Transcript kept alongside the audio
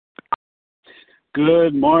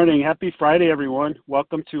Good morning. Happy Friday, everyone.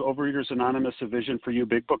 Welcome to Overeaters Anonymous, A Vision for You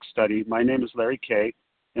Big Book Study. My name is Larry Kay,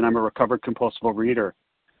 and I'm a recovered compulsive overeater.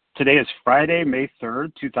 Today is Friday, May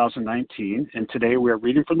 3rd, 2019, and today we are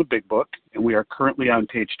reading from the Big Book, and we are currently on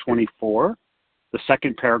page 24, the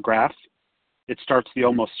second paragraph. It starts the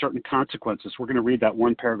almost certain consequences. We're going to read that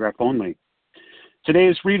one paragraph only.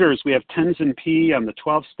 Today's readers, we have Tenzin P. on the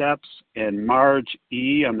 12 steps and Marge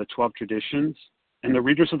E. on the 12 traditions. And the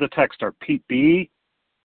readers of the text are Pete B.,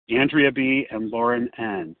 Andrea B., and Lauren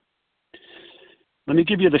N. Let me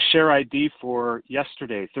give you the share ID for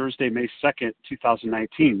yesterday, Thursday, May 2nd,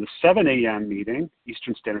 2019. The 7 a.m. meeting,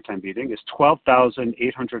 Eastern Standard Time meeting, is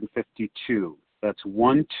 12,852. That's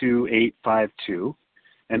 12852.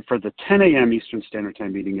 And for the 10 a.m. Eastern Standard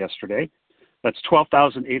Time meeting yesterday, that's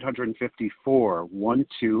 12,854,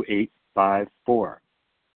 12854.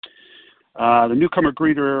 The newcomer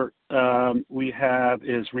greeter we have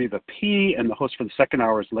is Reva P., and the host for the second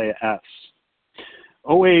hour is Leah S.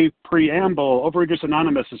 OA Preamble. Overeaters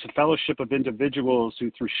Anonymous is a fellowship of individuals who,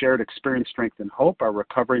 through shared experience, strength, and hope, are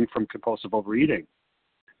recovering from compulsive overeating.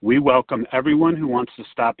 We welcome everyone who wants to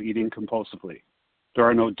stop eating compulsively. There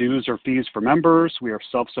are no dues or fees for members. We are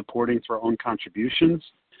self-supporting through our own contributions,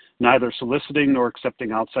 neither soliciting nor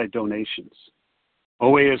accepting outside donations.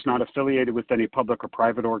 OA is not affiliated with any public or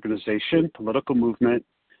private organization, political movement,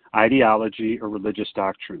 ideology, or religious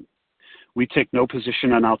doctrine. We take no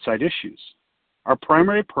position on outside issues. Our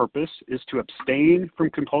primary purpose is to abstain from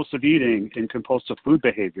compulsive eating and compulsive food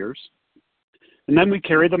behaviors, and then we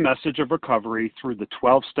carry the message of recovery through the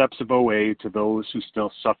 12 steps of OA to those who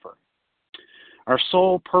still suffer. Our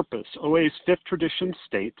sole purpose, OA's fifth tradition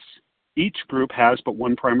states, each group has but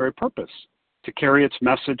one primary purpose: to carry its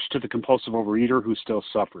message to the compulsive overeater who still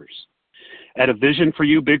suffers. At A Vision for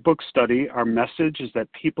You Big Book Study, our message is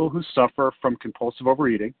that people who suffer from compulsive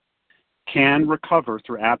overeating can recover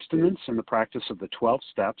through abstinence and the practice of the 12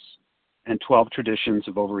 steps and 12 traditions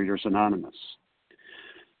of Overeaters Anonymous.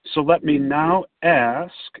 So let me now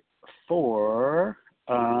ask for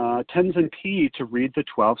Tenzin P. to read the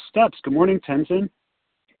 12 steps. Good morning, Tenzin.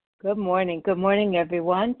 Good morning. Good morning,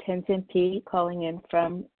 everyone. Tenzin P. calling in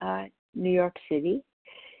from New York City.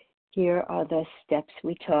 Here are the steps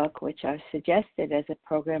we took, which are suggested as a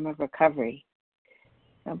program of recovery.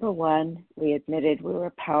 Number 1, we admitted we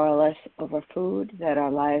were powerless over food, that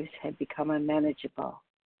our lives had become unmanageable.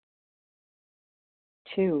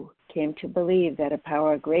 2, came to believe that a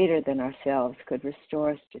power greater than ourselves could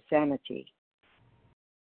restore us to sanity.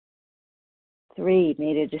 3,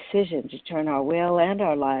 made a decision to turn our will and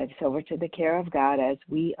our lives over to the care of God as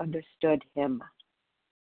we understood Him.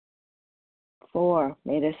 4,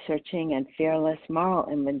 made a searching and fearless moral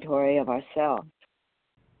inventory of ourselves.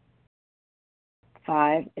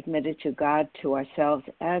 5, admitted to God, to ourselves,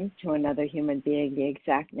 and to another human being the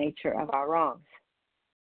exact nature of our wrongs.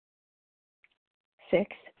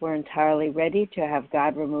 6, we're entirely ready to have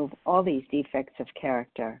God remove all these defects of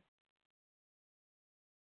character.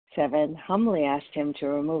 7, humbly asked Him to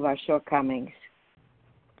remove our shortcomings.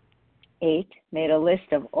 8, made a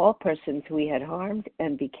list of all persons we had harmed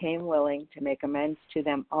and became willing to make amends to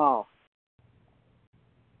them all.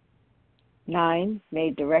 9,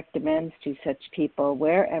 made direct amends to such people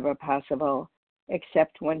wherever possible,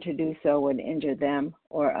 except when to do so would injure them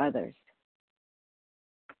or others.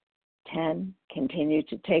 10, continued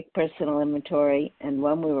to take personal inventory, and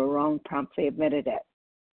when we were wrong, promptly admitted it.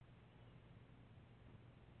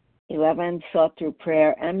 11, sought through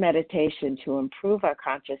prayer and meditation to improve our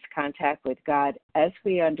conscious contact with God as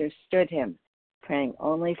we understood Him, praying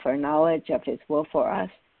only for knowledge of His will for us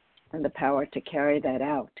and the power to carry that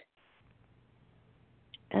out.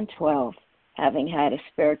 And 12, having had a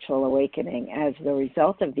spiritual awakening as the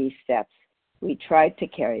result of these steps, we tried to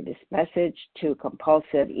carry this message to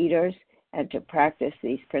compulsive eaters and to practice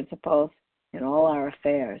these principles in all our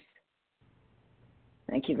affairs.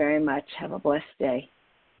 Thank you very much. Have a blessed day.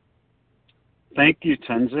 Thank you,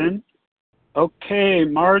 Tenzin. Okay,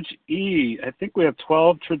 Marge E. I think we have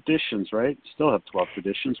 12 traditions, right? Still have 12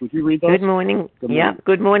 traditions. Would you read those? Good morning.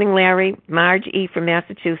 Good morning, Larry. Marge E. from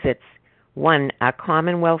Massachusetts. 1, our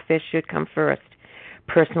common welfare should come first.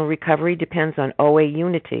 Personal recovery depends on OA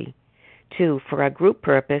unity. 2, for our group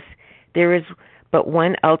purpose, there is but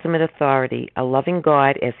one ultimate authority, a loving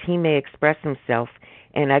God as He may express Himself,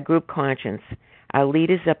 and our group conscience. Our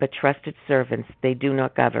leaders are but trusted servants. They do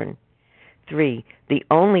not govern. 3, the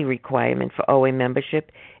only requirement for OA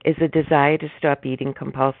membership is a desire to stop eating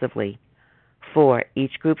compulsively. 4,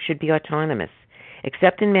 each group should be autonomous,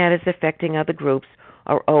 except in matters affecting other groups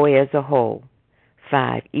or OA as a whole.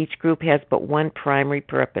 5, each group has but one primary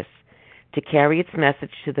purpose, to carry its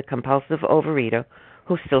message to the compulsive overeater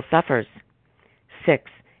who still suffers. 6.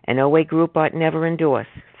 An OA group ought never endorse,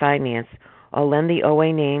 finance, or lend the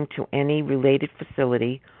OA name to any related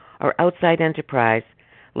facility or outside enterprise,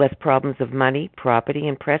 lest problems of money, property,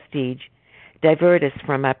 and prestige divert us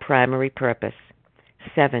from our primary purpose.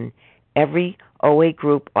 7. Every OA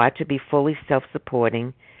group ought to be fully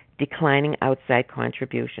self-supporting, declining outside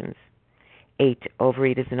contributions. 8.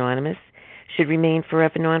 Overeaters Anonymous should remain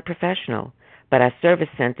forever non-professional, but our service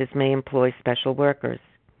centers may employ special workers.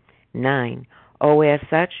 9. OA as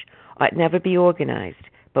such ought never be organized,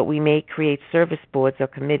 but we may create service boards or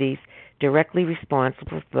committees directly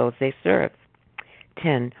responsible for those they serve.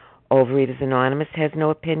 10. Overeaters Anonymous has no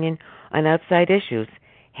opinion on outside issues,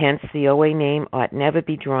 hence the OA name ought never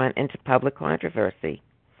be drawn into public controversy.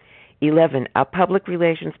 11. Our public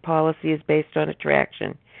relations policy is based on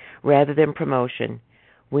attraction rather than promotion.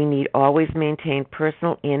 We need always maintain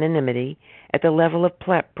personal anonymity at the level of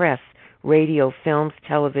press, radio, films,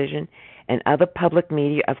 television, and other public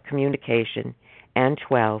media of communication. And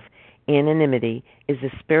 12. Anonymity is the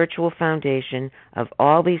spiritual foundation of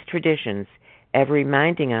all these traditions, ever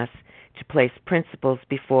reminding us to place principles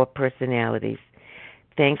before personalities.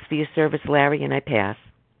 Thanks for your service, Larry, and I pass.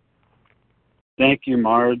 Thank you,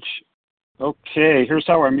 Marge. Okay, here's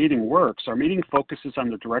how our meeting works. Our meeting focuses on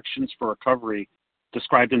the directions for recovery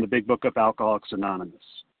described in the Big Book of Alcoholics Anonymous.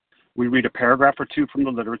 We read a paragraph or two from the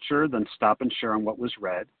literature, then stop and share on what was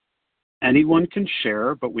read. Anyone can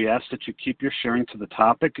share, but we ask that you keep your sharing to the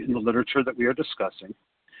topic in the literature that we are discussing,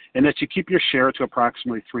 and that you keep your share to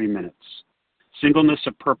approximately 3 minutes. Singleness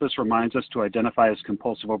of purpose reminds us to identify as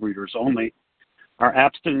compulsive overeaters only. Our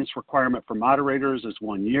abstinence requirement for moderators is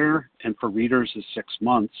 1 year, and for readers is 6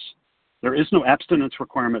 months. There is no abstinence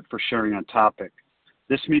requirement for sharing on topic.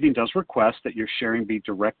 This meeting does request that your sharing be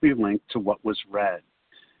directly linked to what was read.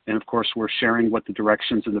 And of course, we're sharing what the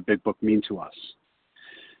directions in the Big Book mean to us.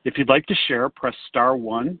 If you'd like to share, press star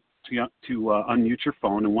 1 to unmute your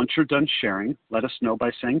phone. And once you're done sharing, let us know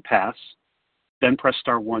by saying pass. Then press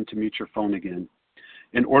star 1 to mute your phone again.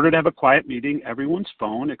 In order to have a quiet meeting, everyone's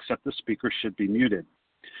phone except the speaker should be muted.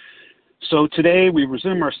 So today we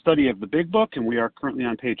resume our study of the Big Book, and we are currently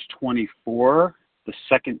on page 24, the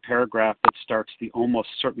second paragraph that starts the almost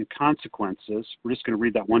certain consequences. We're just going to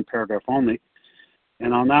read that one paragraph only.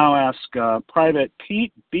 And I'll now ask Private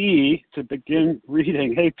Pete B. to begin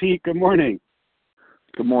reading. Hey, Pete, good morning.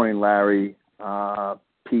 Good morning, Larry.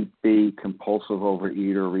 Pete B., compulsive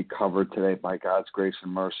overeater, recovered today by God's grace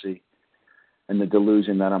and mercy. And the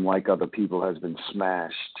delusion that I'm like other people has been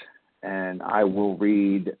smashed. And I will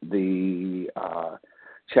read the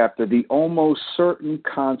chapter, The Almost Certain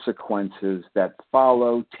Consequences That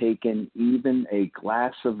Follow Taking Even a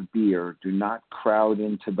Glass of Beer Do Not Crowd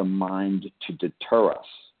into the Mind to Deter Us.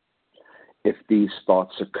 If these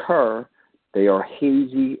thoughts occur, they are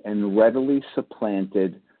hazy and readily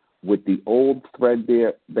supplanted with the old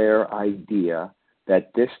threadbare idea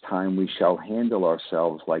that this time we shall handle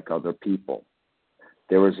ourselves like other people.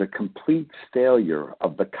 There is a complete failure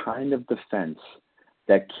of the kind of defense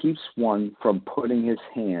that keeps one from putting his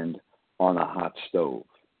hand on a hot stove.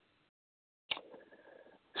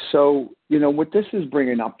 So, what this is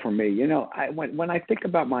bringing up for me, when I think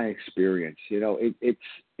about my experience,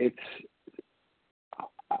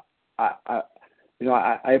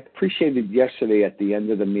 I appreciated yesterday at the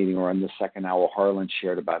end of the meeting, or in the second hour, Harlan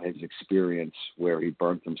shared about his experience where he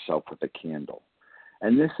burnt himself with a candle.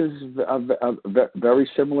 And this is a very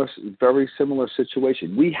similar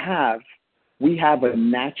situation. We have a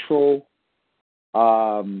natural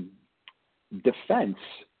defense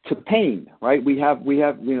to pain, right? We have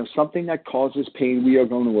something that causes pain. We are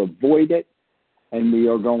going to avoid it, and we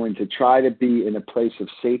are going to try to be in a place of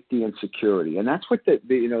safety and security. And that's what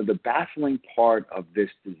the baffling part of this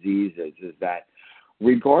disease is that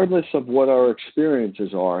regardless of what our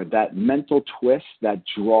experiences are, that mental twist, that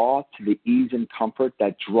draw to the ease and comfort,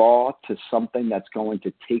 that draw to something that's going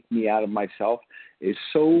to take me out of myself is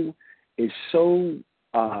so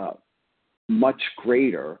much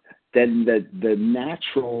greater than the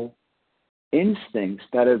natural instincts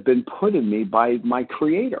that have been put in me by my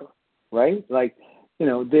Creator, right? Like,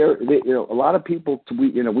 a lot of people,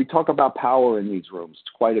 we talk about power in these rooms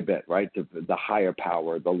quite a bit, right? The higher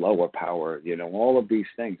power, the lower power, all of these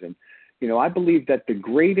things. And, I believe that the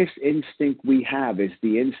greatest instinct we have is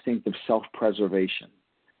the instinct of self-preservation,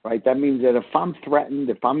 right? That means that if I'm threatened,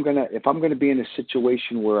 if I'm gonna be in a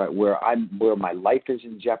situation where my life is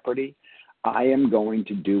in jeopardy, I am going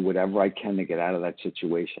to do whatever I can to get out of that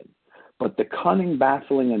situation. But the cunning,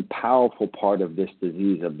 baffling, and powerful part of this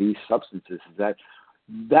disease, of these substances, is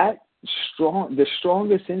that the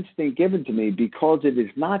strongest instinct given to me, because it is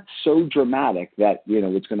not so dramatic that,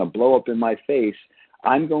 it's going to blow up in my face.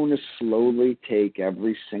 I'm going to slowly take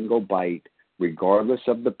every single bite, regardless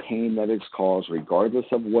of the pain that it's caused, regardless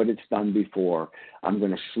of what it's done before. I'm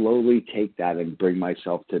going to slowly take that and bring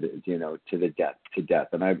myself to death.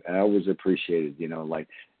 And I always appreciated,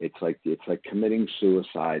 it's like committing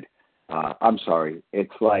suicide. I'm sorry.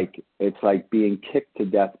 It's like being kicked to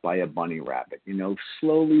death by a bunny rabbit,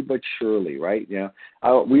 slowly but surely, right?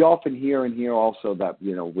 We often hear also that,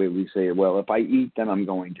 we say, well, if I eat, then I'm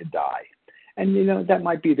going to die. And, that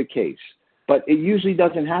might be the case, but it usually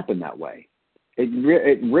doesn't happen that way.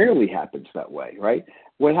 It rarely happens that way, right?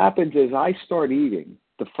 What happens is I start eating,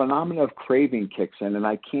 the phenomenon of craving kicks in, and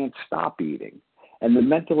I can't stop eating. And the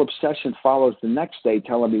mental obsession follows the next day,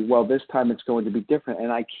 telling me, well, this time it's going to be different.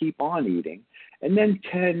 And I keep on eating. And then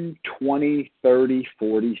 10, 20, 30,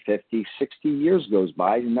 40, 50, 60 years goes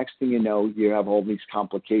by. And next thing you know, you have all these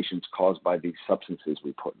complications caused by these substances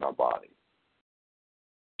we put in our body.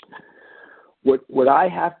 What I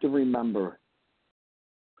have to remember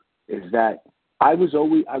is that I was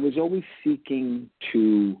always seeking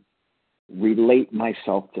to relate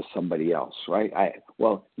myself to somebody else, right?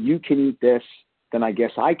 Well, you can eat this, then I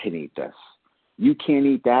guess I can eat this. You can't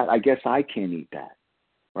eat that, I guess I can't eat that,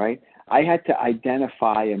 right? I had to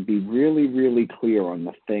identify and be really, really clear on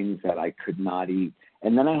the things that I could not eat.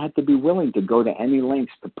 And then I had to be willing to go to any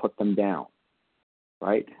lengths to put them down,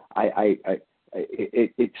 right?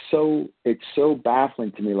 It's so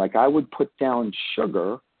baffling to me. Like, I would put down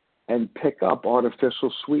sugar and pick up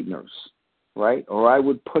artificial sweeteners, right? Or I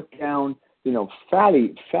would put down,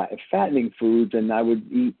 fattening foods, and I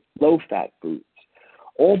would eat low-fat foods.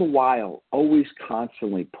 All the while, always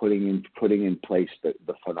constantly putting in place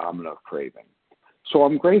the phenomena of craving. So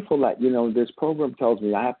I'm grateful that, this program tells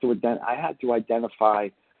me I had to identify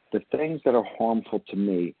the things that are harmful to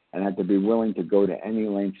me, and I had to be willing to go to any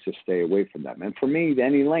lengths to stay away from them. And for me,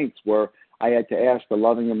 any lengths where I had to ask the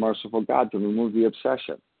loving and merciful God to remove the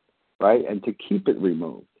obsession, right, and to keep it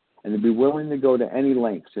removed, and to be willing to go to any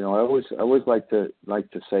lengths. I always like to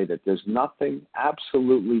say that there's nothing,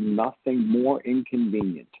 absolutely nothing more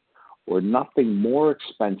inconvenient or nothing more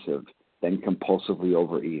expensive than compulsively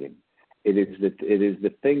overeating. It is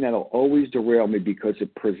the thing that'll always derail me, because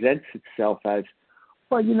it presents itself as,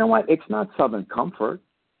 well, you know what? It's not Southern Comfort.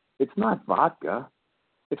 It's not vodka.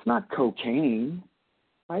 It's not cocaine.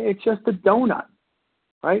 Right? It's just a donut.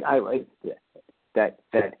 Right? That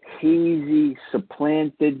hazy,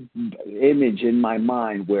 supplanted image in my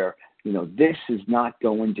mind where, this is not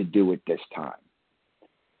going to do it this time.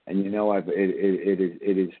 And,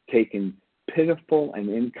 it is taken pitiful and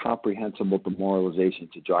incomprehensible demoralization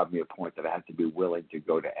to drive me a point that I have to be willing to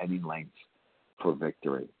go to any lengths for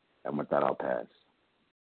victory. And with that, I'll pass.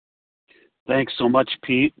 Thanks so much,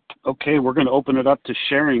 Pete. Okay, we're going to open it up to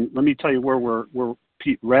sharing. Let me tell you where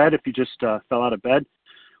Pete read, if you just fell out of bed.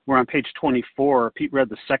 We're on page 24. Pete read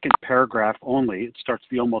the second paragraph only. It starts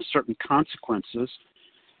the almost certain consequences.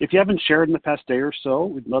 If you haven't shared in the past day or so,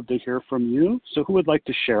 we'd love to hear from you. So who would like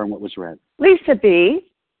to share on what was read? Lisa B.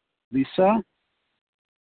 Lisa?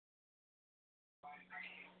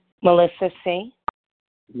 Melissa C.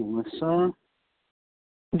 Melissa?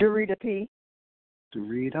 Dorita P.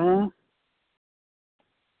 Dorita?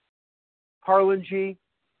 Harlan G.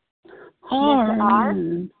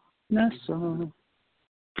 Harlan. Nessa.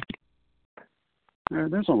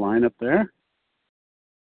 There's a line up there.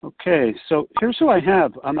 Okay, so here's who I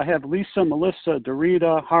have. I have Lisa, Melissa,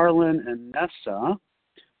 Dorita, Harlan, and Nessa,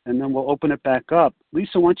 and then we'll open it back up.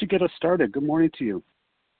 Lisa, why don't you get us started? Good morning to you.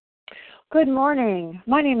 Good morning.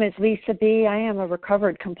 My name is Lisa B. I am a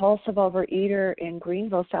recovered compulsive overeater in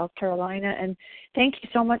Greenville, South Carolina, and thank you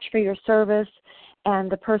so much for your service. And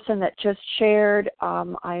the person that just shared,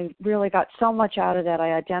 I really got so much out of that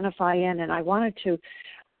I identify in, and I wanted to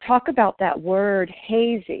talk about that word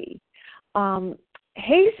hazy.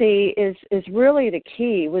 Hazy is really the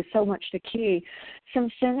key, was so much the key. Some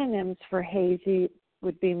synonyms for hazy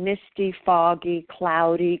would be misty, foggy,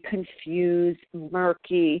 cloudy, confused,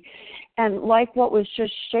 murky. And like what was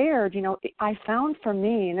just shared, I found for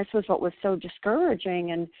me, and this was what was so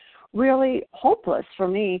discouraging and really hopeless for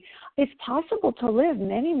me, it's possible to live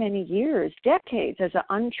many, many years, decades as an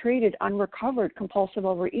untreated, unrecovered compulsive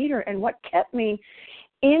overeater. And what kept me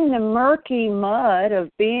in the murky mud of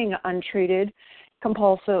being untreated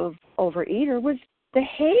compulsive overeater was the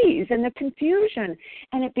haze and the confusion.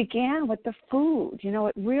 And it began with the food.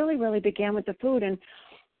 It really, really began with the food. And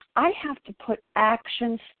I have to put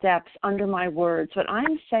action steps under my words. When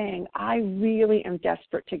I'm saying I really am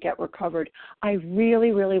desperate to get recovered, I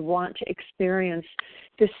really, really want to experience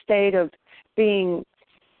this state of being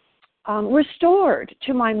restored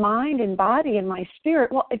to my mind and body and my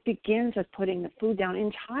spirit, well, it begins with putting the food down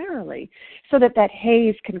entirely so that that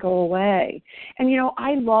haze can go away. And,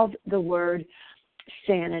 I love the word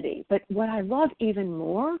sanity, but what I love even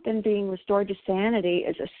more than being restored to sanity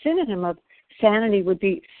is a synonym of sanity would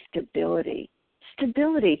be stability.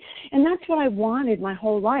 Stability. And that's what I wanted my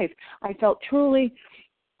whole life. I felt truly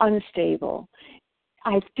unstable.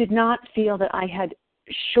 I did not feel that I had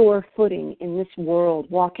sure footing in this world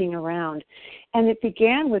walking around. And it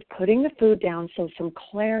began with putting the food down so some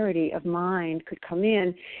clarity of mind could come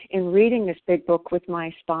in reading this big book with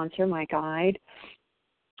my sponsor, my guide.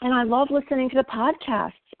 And I love listening to the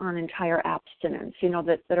podcasts on entire abstinence,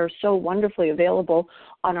 that are so wonderfully available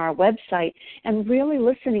on our website, and really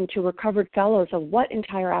listening to recovered fellows of what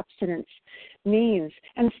entire abstinence means.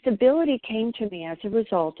 And stability came to me as a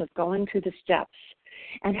result of going through the steps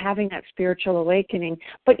and having that spiritual awakening.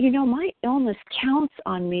 But, my illness counts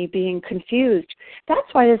on me being confused.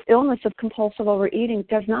 That's why this illness of compulsive overeating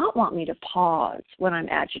does not want me to pause when I'm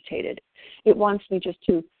agitated. It wants me just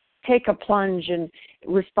to take a plunge and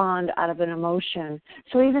respond out of an emotion.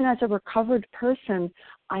 So even as a recovered person,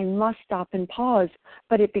 I must stop and pause.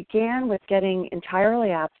 But it began with getting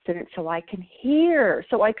entirely abstinent so I could hear.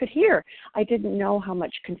 I didn't know how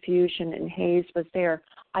much confusion and haze was there.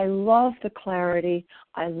 I love the clarity.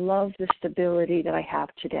 I love the stability that I have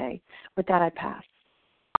today. With that, I pass.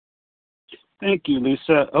 Thank you,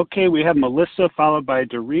 Lisa. Okay, we have Melissa followed by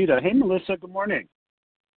Dorita. Hey, Melissa, good morning.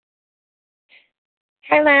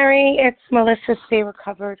 Hi, Larry. It's Melissa C.,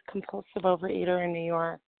 recovered compulsive overeater in New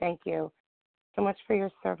York. Thank you so much for your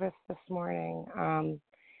service this morning.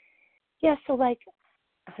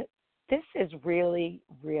 This is really,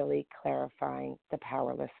 really clarifying the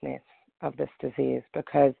powerlessness of this disease,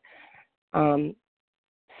 because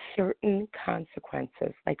certain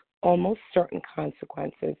consequences, like almost certain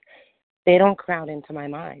consequences, they don't crowd into my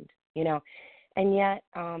mind, and yet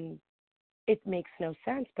it makes no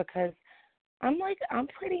sense, because I'm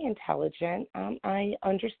pretty intelligent. I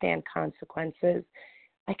understand consequences,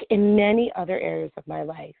 like in many other areas of my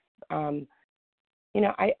life.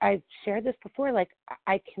 I've shared this before. Like,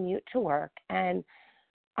 I commute to work, and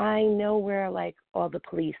I know where all the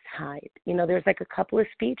police hide. There's a couple of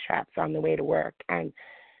speed traps on the way to work, and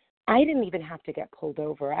I didn't even have to get pulled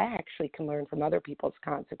over. I actually can learn from other people's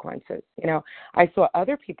consequences. I saw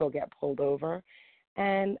other people get pulled over,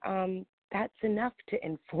 and that's enough to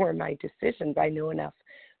inform my decisions. I know enough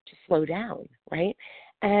to slow down, right?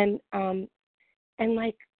 And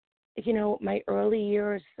my early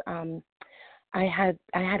years, I had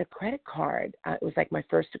a credit card. It was my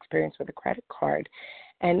first experience with a credit card,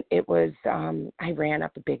 and it was I ran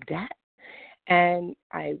up a big debt, and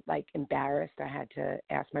I embarrassed. I had to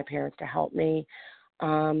ask my parents to help me,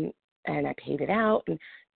 and I paid it out, and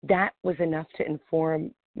that was enough to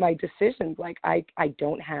inform my decisions. I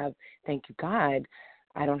don't have, thank you God,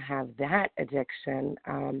 I don't have that addiction.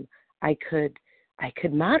 I could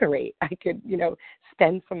moderate. I could,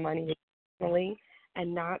 spend some money occasionally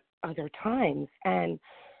and not other times. And,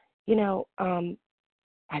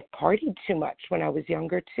 I partied too much when I was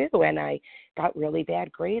younger too, and I got really bad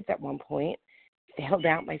grades at one point, failed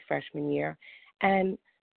out my freshman year, and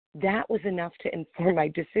that was enough to inform my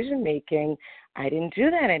decision making. I didn't do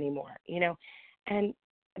that anymore, and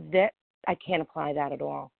that I can't apply that at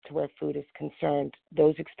all to where food is concerned.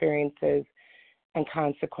 Those experiences and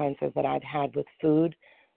consequences that I've had with food,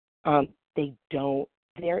 they're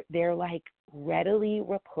readily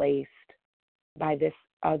replaced by this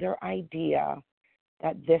other idea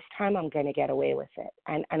that this time I'm going to get away with it.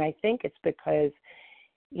 And I think it's because,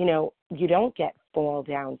 you don't get fall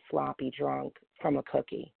down sloppy drunk from a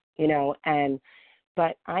cookie,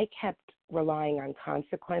 but I kept relying on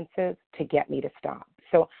consequences to get me to stop.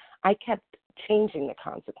 So I kept changing the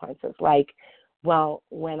consequences,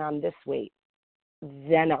 when I'm this weight,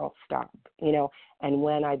 then I'll stop, and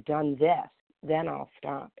when I've done this, then I'll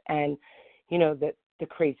stop. And, the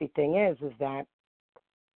crazy thing is that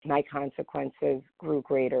my consequences grew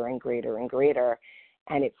greater and greater and greater,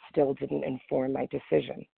 and it still didn't inform my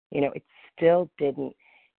decision. It still didn't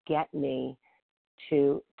get me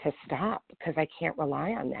to stop, because I can't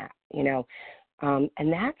rely on that, and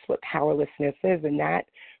that's what powerlessness is. And that,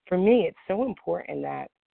 for me, it's so important that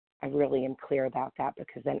I really am clear about that,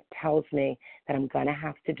 because then it tells me that I'm going to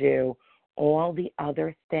have to do all the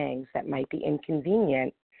other things that might be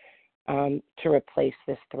inconvenient to replace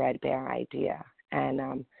this threadbare idea. And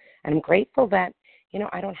I'm grateful that,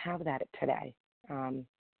 I don't have that today. And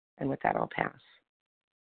with that, I'll pass.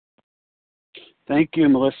 Thank you,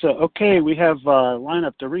 Melissa. Okay, we have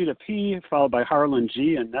lineup Dorita P, followed by Harlan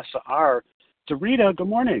G and Nessa R. Dorita, good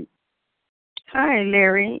morning. Hi,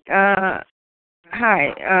 Larry. Hi,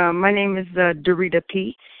 my name is Dorita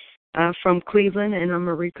P. From Cleveland, and I'm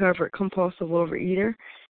a recovered compulsive overeater.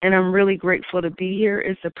 And I'm really grateful to be here.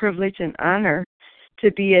 It's a privilege and honor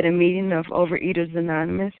to be at a meeting of Overeaters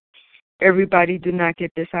Anonymous. Everybody do not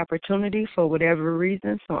get this opportunity for whatever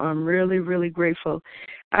reason, so I'm really, really grateful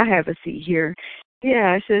I have a seat here.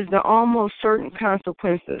 Yeah, it says the almost certain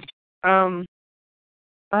consequences. I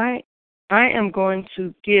am going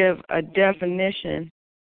to give a definition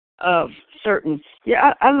of certain.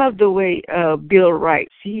 Yeah, I love the way Bill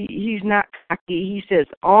writes. He's not cocky. He says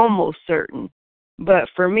almost certain, but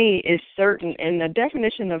for me, it's certain. And the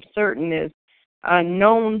definition of certain is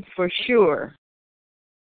known for sure,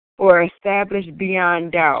 or established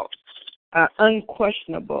beyond doubt,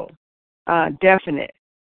 unquestionable, definite.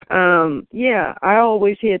 Yeah, I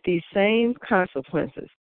always had these same consequences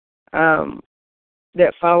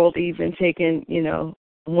that followed even taking,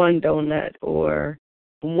 one donut or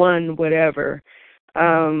one whatever.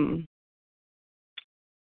 And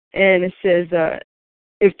it says,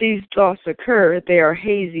 if these thoughts occur, they are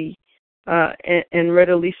hazy and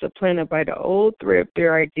readily supplanted by the old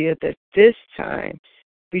threadbare idea that this time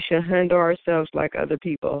we should handle ourselves like other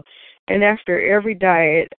people. And after every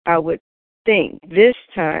diet, I would think, this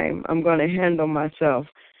time I'm going to handle myself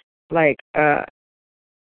like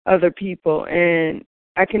other people. And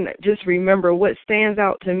I can just remember what stands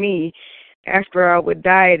out to me after I would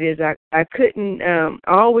diet is I couldn't, I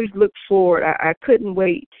always looked forward. I couldn't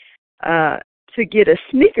wait to get a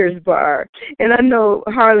Snickers bar. And I know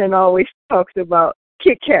Harlan always talks about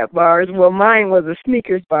Kit Kat bars. Well, mine was a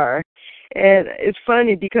Snickers bar. And it's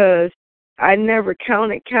funny because I never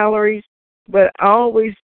counted calories, but I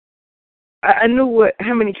knew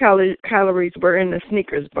how many calories were in the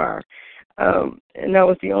Snickers bar. And that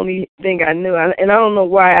was the only thing I knew. And I don't know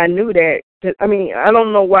why I knew that. I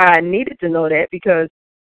don't know why I needed to know that because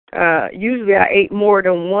usually I ate more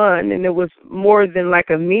than one, and it was more than like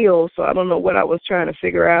a meal, so I don't know what I was trying to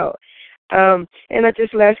figure out. And I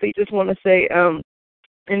lastly want to say,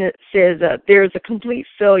 and it says there's a complete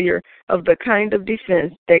failure of the kind of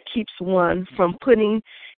defense that keeps one from putting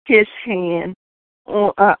his hand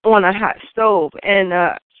on a hot stove. And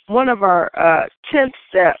one of our 10th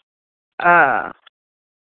step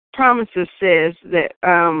promises says that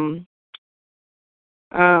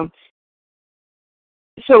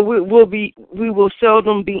so we will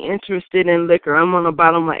seldom be interested in liquor. I'm on the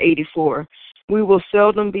bottom of 84. We will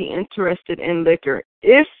seldom be interested in liquor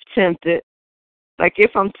if tempted. Like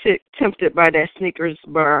if I'm tempted by that Snickers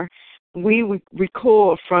bar, we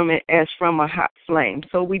recoil from it as from a hot flame.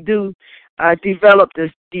 So we do develop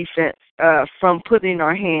this defense from putting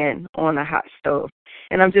our hand on a hot stove.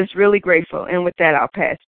 And I'm just really grateful. And with that, I'll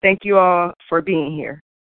pass. Thank you all for being here.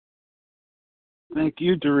 Thank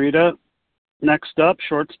you, Dorita. Next up,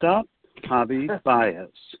 shortstop, Javi Baez.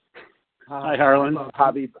 Hi, Harlan.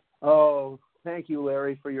 Javi. Oh, thank you,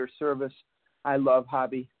 Larry, for your service. I love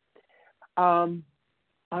Javi. I'm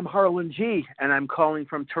Harlan G., and I'm calling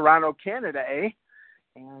from Toronto, Canada,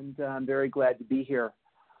 And I'm very glad to be here.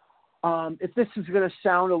 If this is going to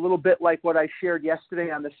sound a little bit like what I shared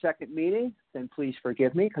yesterday on the second meeting, then please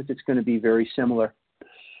forgive me because it's going to be very similar.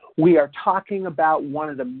 We are talking about one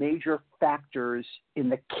of the major factors in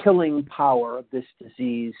the killing power of this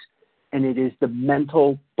disease, and it is the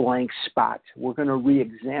mental blank spot. We're going to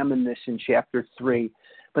re-examine this in Chapter 3,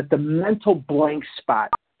 but the mental blank spot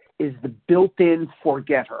is the built-in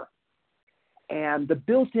forgetter. And the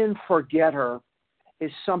built-in forgetter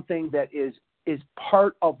is something that is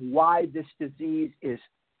part of why this disease is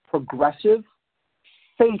progressive,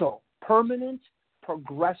 fatal, permanent,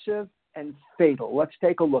 progressive, and fatal. Let's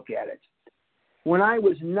take a look at it. When I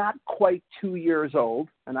was not quite 2 years old,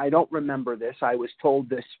 and I don't remember this, I was told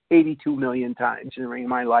this 82 million times during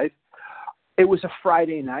my life. It was a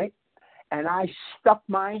Friday night, and I stuck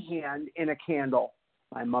my hand in a candle.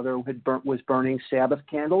 My mother was burning Sabbath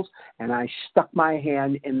candles, and I stuck my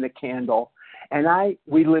hand in the candle. And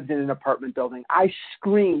we lived in an apartment building. I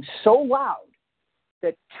screamed so loud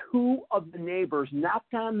that two of the neighbors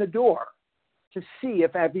knocked on the door to see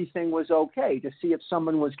if everything was okay, to see if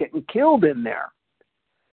someone was getting killed in there.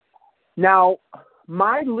 Now,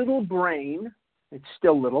 my little brain, it's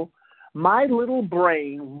still little, my little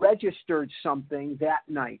brain registered something that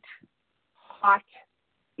night. Hot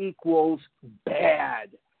equals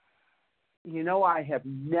bad. You know, I have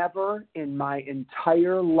never in my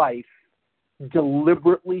entire life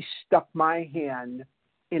deliberately stuck my hand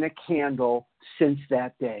in a candle since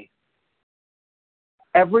that day.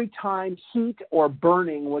 Every time heat or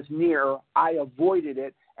burning was near, I avoided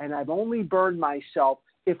it, and I've only burned myself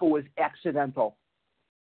if it was accidental.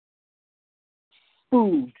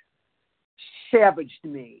 Food savaged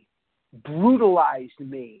me, brutalized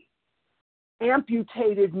me,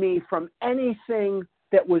 amputated me from anything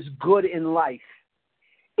that was good in life.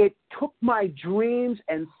 It took my dreams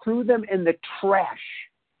and threw them in the trash.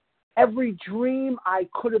 Every dream I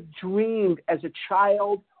could have dreamed as a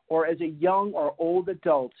child or as a young or old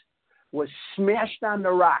adult was smashed on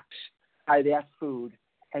the rocks by that food.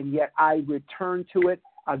 And yet I return to it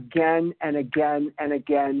again and again and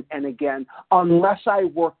again and again, unless I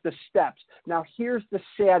work the steps. Now, here's the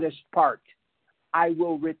saddest part. I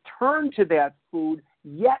will return to that food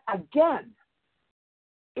yet again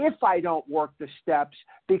if I don't work the steps,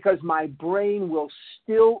 because my brain will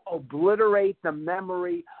still obliterate the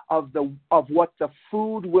memory of what the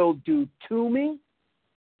food will do to me,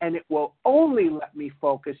 and it will only let me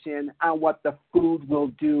focus in on what the food will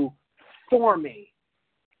do for me.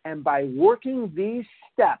 And by working these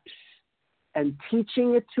steps and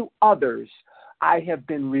teaching it to others, I have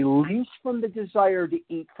been released from the desire to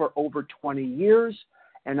eat for over 20 years,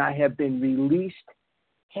 and I have been released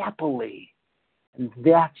happily. And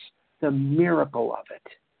that's the miracle of it.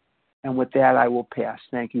 And with that, I will pass.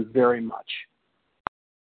 Thank you very much.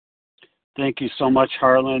 Thank you so much,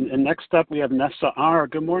 Harlan. And next up, we have Nessa R.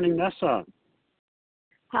 Good morning, Nessa.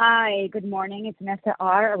 Hi, good morning. It's Nessa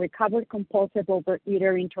R., a recovered compulsive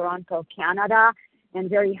overeater in Toronto, Canada. And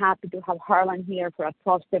very happy to have Harlan here for a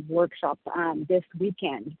positive workshop this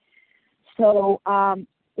weekend. So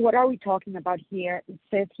what are we talking about here? It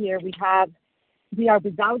says here we are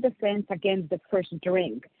without defense against the first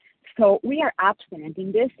drink. So we are abstinent.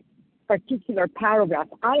 In this particular paragraph,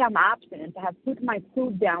 I am abstinent. I have put my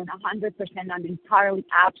food down 100%. I'm entirely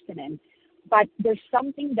abstinent. But there's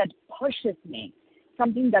something that pushes me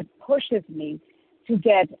to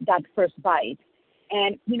get that first bite.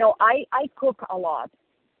 And, I cook a lot,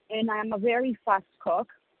 and I'm a very fast cook.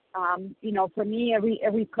 For me,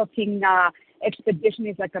 every cooking expedition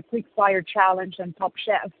is like a quick fire challenge on Top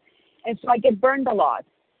Chef. And so I get burned a lot,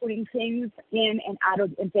 putting things in and out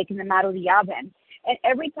of, and taking them out of the oven. And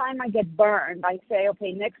every time I get burned, I say,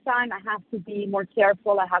 okay, next time I have to be more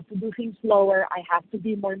careful. I have to do things slower. I have to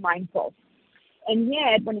be more mindful. And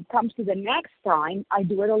yet, when it comes to the next time, I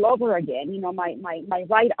do it all over again. My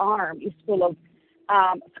right arm is full of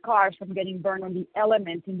scars from getting burned on the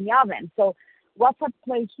elements in the oven. So what's at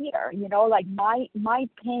play here? My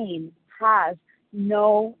pain has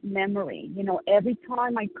no memory. Every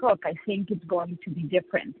time I cook, I think it's going to be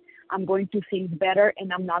different. I'm going to think better,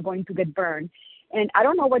 and I'm not going to get burned. And I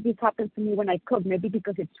don't know what this happens to me when I cook, maybe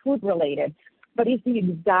because it's food related, but it's the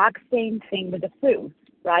exact same thing with the food,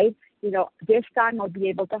 right? This time I'll be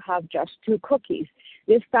able to have just 2 cookies.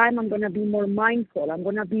 This time I'm going to be more mindful. I'm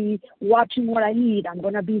going to be watching what I eat. I'm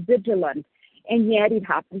going to be vigilant. And yet it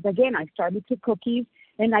happens again. I start with 2 cookies,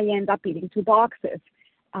 and I end up eating 2 boxes.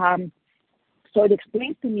 So it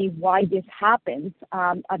explains to me why this happens.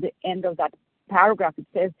 At the end of that paragraph, it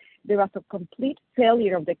says, there was a complete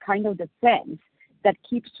failure of the kind of defense that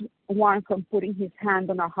keeps one from putting his hand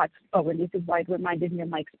on a hot stove. And this is why it reminded me of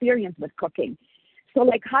my experience with cooking. So,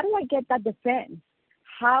 how do I get that defense?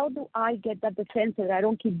 How do I get that defense so that I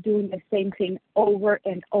don't keep doing the same thing over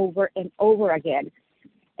and over and over again?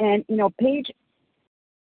 And, page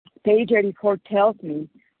 84 tells me,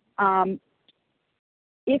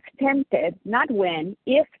 if tempted, not when,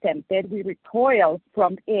 if tempted, we recoil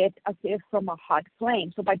from it as if from a hot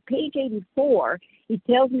flame. So by page 84, it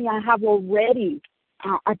tells me I have already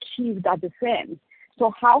achieved that defense.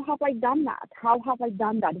 So how have I done that? How have I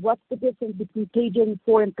done that? What's the difference between page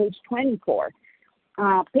 84 and page 24?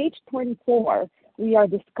 Page 24, we are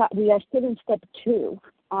still in step 2,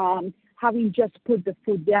 having just put the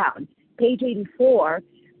food down. Page 84,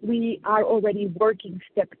 we are already working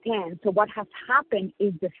step 10. So what has happened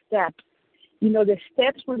is the steps. The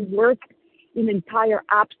steps when work in entire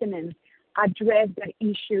abstinence address the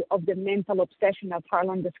issue of the mental obsession as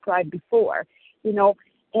Harlan described before,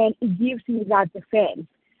 and it gives me that defense.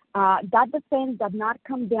 That defense does not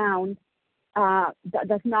come down, I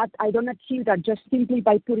don't achieve that just simply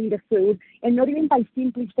by putting the food, and not even by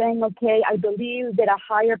simply saying, okay, I believe that a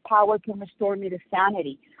higher power can restore me to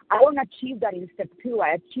sanity. I don't achieve that in step 2.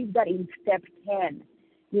 I achieve that in step 10,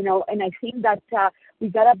 and I think that we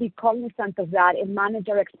got to be cognizant of that and manage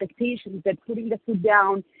our expectations, that putting the food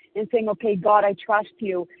down and saying, okay, God, I trust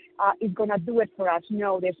you, is going to do it for us.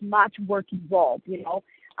 No, there's much work involved,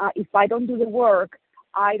 If I don't do the work,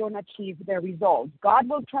 I don't achieve the results. God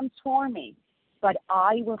will transform me, but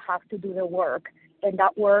I will have to do the work. And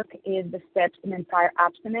that work is the steps in entire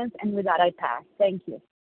abstinence. And with that, I pass. Thank you.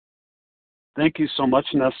 Thank you so much,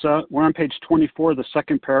 Nessa. We're on page 24, the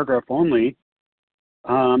second paragraph only.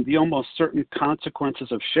 The almost certain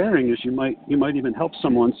consequences of sharing is you might even help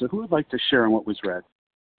someone. So who would like to share on what was read?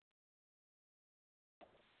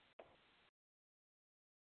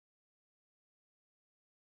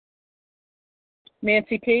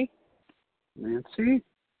 Nancy P. Nancy?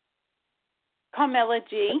 Carmela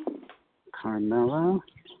G. Carmela?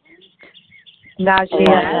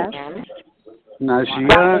 Najia.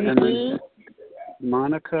 Najia, and then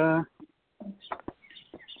Monica.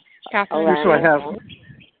 Catherine. So I have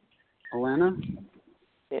Alana.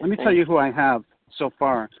 Let me tell you who I have so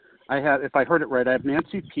far. I have, if I heard it right, I have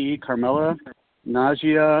Nancy P, Carmela,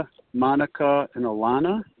 Najia, Monica, and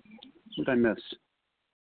Alana. Who did I miss?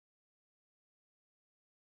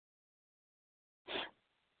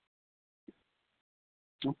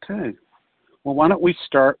 Okay. Well, why don't we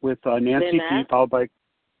start with Nancy P, followed by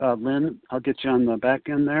Lynn. I'll get you on the back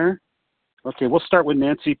end there. Okay, we'll start with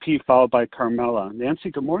Nancy P, followed by Carmela.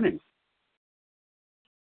 Nancy, good morning.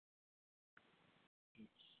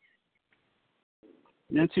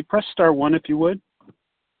 Nancy, press star 1 if you would.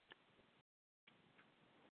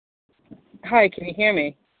 Hi, can you hear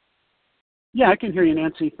me? Yeah, I can hear you,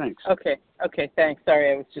 Nancy. Thanks. Okay, thanks.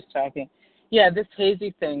 Sorry, I was just talking. Yeah, this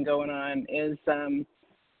hazy thing going on is,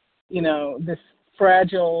 this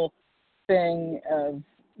fragile thing of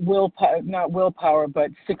willpower, not willpower, but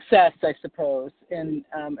success, I suppose, in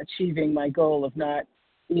achieving my goal of not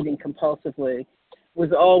eating compulsively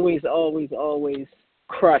was always, always, always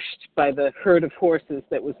crushed by the herd of horses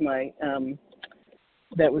that was my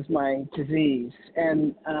disease.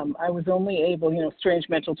 And I was only able, strange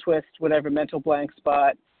mental twist, whatever, mental blank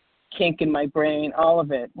spot, kink in my brain, all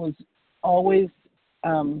of it was always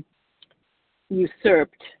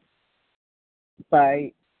usurped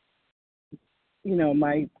by,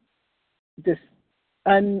 this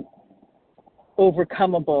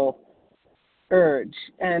unovercomable urge.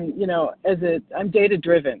 And, I'm data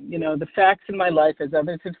driven. The facts in my life, as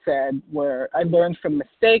others have said, were I learned from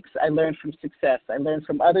mistakes, I learned from success. I learned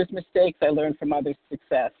from others' mistakes, I learned from others'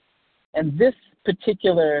 success. And this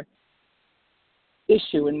particular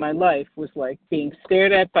issue in my life was like being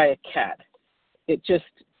stared at by a cat. It just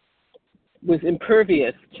was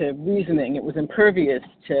impervious to reasoning. It was impervious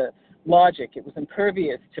to logic. It was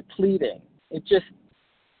impervious to pleading. It just,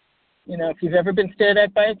 if you've ever been stared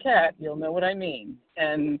at by a cat, you'll know what I mean.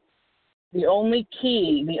 And the only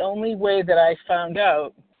way that I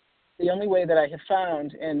have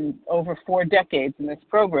found in over 4 decades in this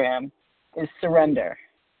program is surrender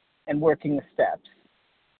and working the steps.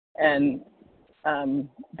 And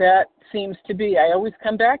that seems to be, I always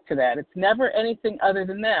come back to that. It's never anything other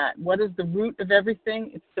than that. What is the root of everything?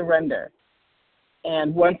 It's surrender.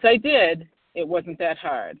 And once I did, it wasn't that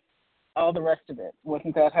hard. All the rest of it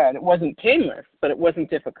wasn't that hard. It wasn't painless, but it wasn't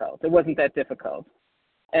difficult. It wasn't that difficult.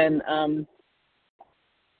 And,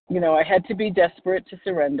 I had to be desperate to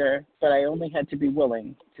surrender, but I only had to be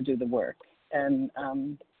willing to do the work. And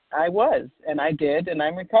I was, and I did, and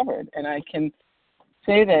I'm recovered. And I can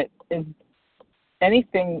say that if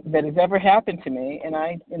anything that has ever happened to me, and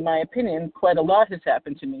in my opinion, quite a lot has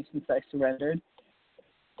happened to me since I surrendered,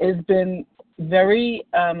 has been very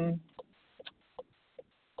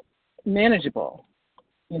manageable,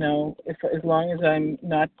 as long as I'm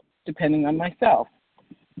not depending on myself.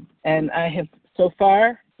 And I have so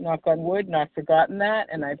far, knock on wood, not forgotten that,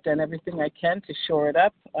 and I've done everything I can to shore it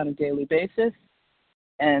up on a daily basis.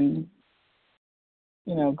 And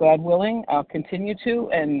God willing, I'll continue to,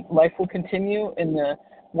 and life will continue in the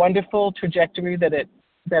wonderful trajectory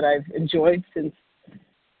that I've enjoyed since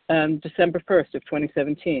December 1st of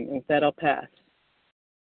 2017. And with that, I'll pass.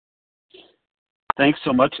 Thanks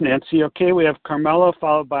so much, Nancy. Okay, we have Carmela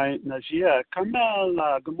followed by Najia.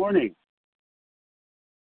 Carmela, good morning.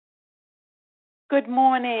 Good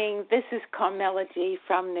morning. This is Carmela G.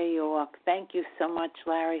 from New York. Thank you so much,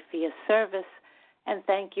 Larry, for your service. And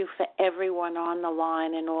thank you for everyone on the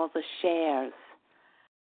line and all the shares.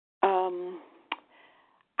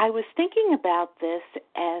 I was thinking about this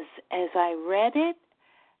as I read it,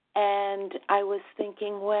 and I was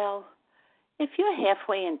thinking, well, if you're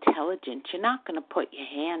halfway intelligent, you're not going to put your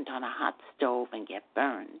hand on a hot stove and get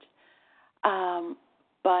burned.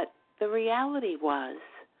 But the reality was,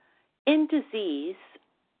 in disease,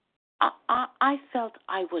 I felt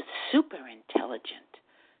I was super intelligent.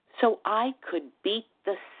 So I could beat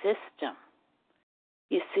the system.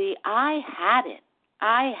 You see, I had it.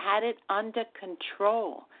 I had it under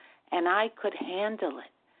control. and I could handle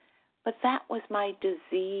it. But that was my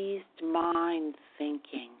diseased mind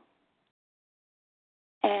thinking.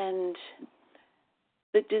 And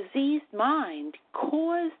the diseased mind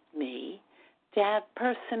caused me to have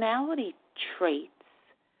personality traits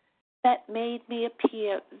that made me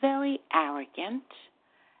appear very arrogant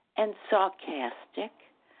and sarcastic.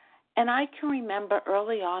 And I can remember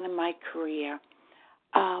early on in my career,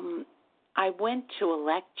 I went to a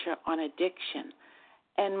lecture on addiction,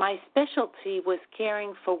 and my specialty was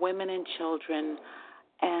caring for women and children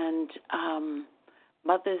and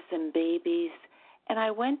mothers and babies. And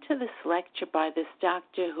I went to this lecture by this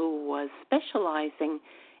doctor who was specializing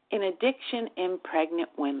in addiction in pregnant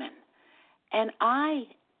women. And I,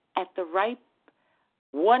 at the ripe,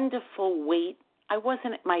 wonderful weight, I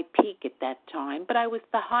wasn't at my peak at that time, but I was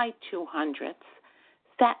the high 200s,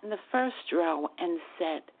 sat in the first row and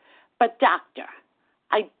said, "But doctor,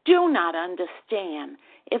 I do not understand.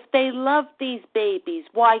 If they love these babies,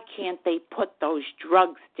 why can't they put those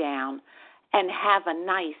drugs down and have a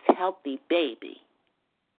nice, healthy baby?"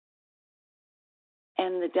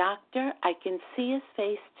 And the doctor, I can see his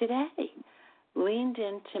face today, leaned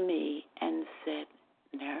into me and said,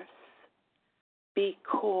 "Nurse,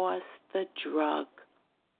 because the drug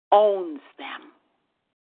owns them.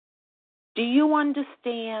 Do you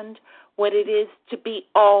understand what it is to be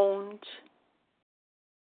owned?"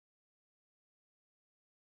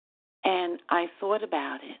 And I thought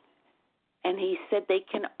about it. And he said they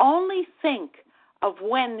can only think of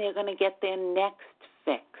when they're going to get their next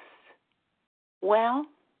fix. Well,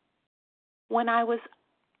 when I was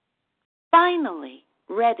finally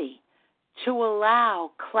ready to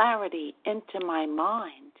allow clarity into my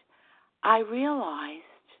mind, I realized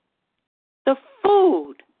the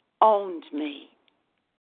food owned me.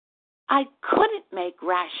 I couldn't make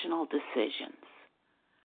rational decisions.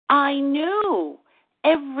 I knew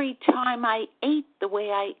every time I ate the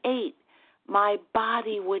way I ate, my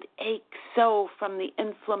body would ache so from the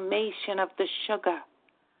inflammation of the sugar.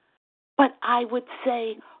 But I would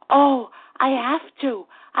say, "Oh, I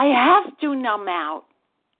have to numb out."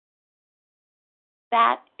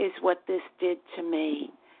 That is what this did to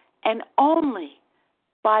me. And only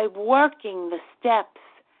by working the steps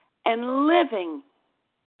and living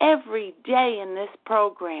every day in this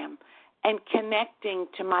program and connecting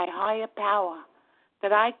to my higher power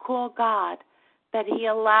that I call God, that He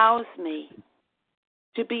allows me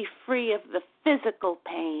to be free of the physical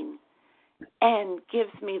pain and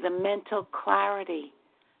gives me the mental clarity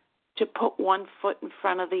to put one foot in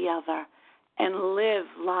front of the other and live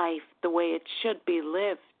life the way it should be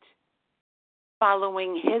lived,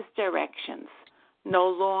 following His directions, no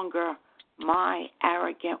longer my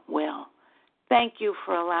arrogant will. Thank you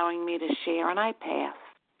for allowing me to share, and I pass.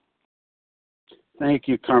 Thank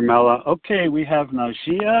you, Carmela. Okay, we have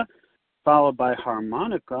Najia, followed by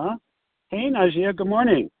Harmonica. Hey, Najia, good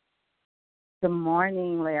morning. Good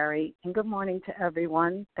morning, Larry, and good morning to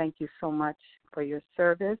everyone. Thank you so much for your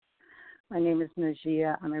service. My name is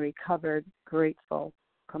Najia. I'm a recovered, grateful,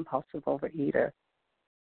 compulsive overeater.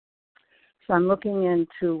 So I'm looking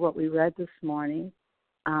into what we read this morning.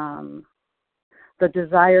 The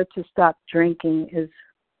desire to stop drinking is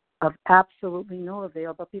of absolutely no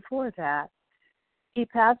avail. But before that, he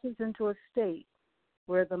passes into a state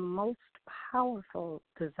where the most powerful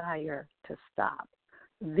desire to stop,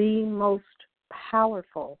 the most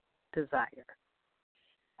powerful desire.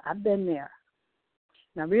 I've been there.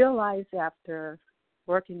 And I realize after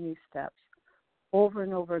working these steps over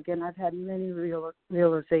and over again, I've had many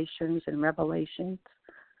realizations and revelations.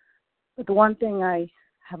 But the one thing I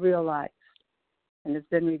have realized and has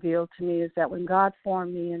been revealed to me is that when God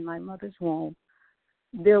formed me in my mother's womb,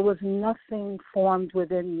 there was nothing formed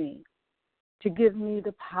within me to give me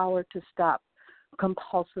the power to stop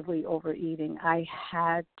compulsively overeating. I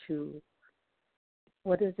had to.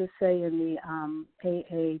 What does it say in the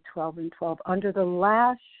AA 12 and 12? Under the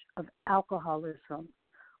lash of alcoholism,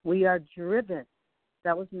 we are driven,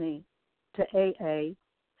 that was me, to AA,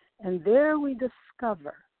 and there we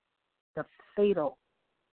discover the fatal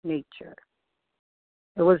nature.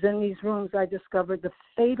 It was in these rooms I discovered the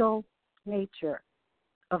fatal nature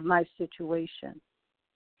of my situation.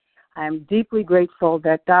 I am deeply grateful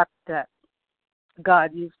that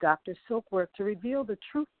God used Dr. Silkworth to reveal the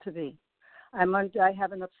truth to me. I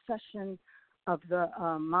have an obsession of the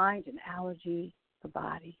mind and allergy, the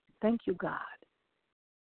body. Thank you, God.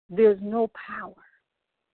 There's no power,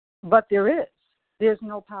 but there is. There's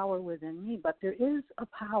no power within me, but there is a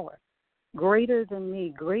power greater than me,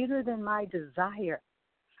 greater than my desire,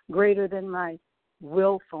 greater than my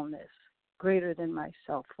willfulness, greater than my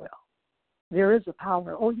self-will. There is a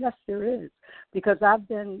power. Oh, yes, there is. Because I've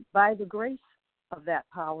been, by the grace of that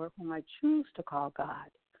power, whom I choose to call God,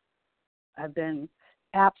 I've been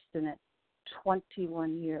abstinent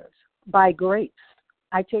 21 years. By grace.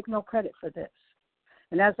 I take no credit for this.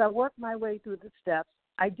 And as I worked my way through the steps,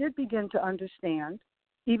 I did begin to understand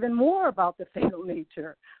even more about the fatal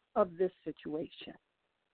nature of this situation.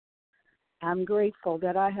 I'm grateful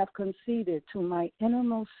that I have conceded to my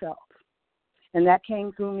innermost self. And that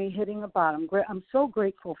came through me hitting a bottom. I'm so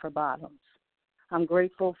grateful for bottoms. I'm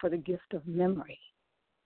grateful for the gift of memory.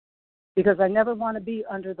 Because I never want to be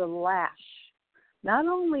under the lash, not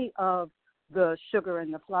only of the sugar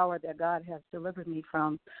and the flour that God has delivered me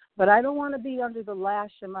from, but I don't want to be under the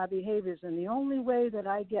lash of my behaviors. And the only way that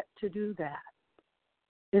I get to do that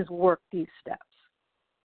is work these steps.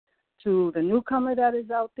 To the newcomer that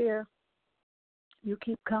is out there, you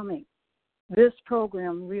keep coming. This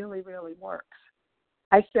program really, really works.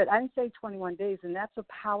 I didn't say 21 days, and that's a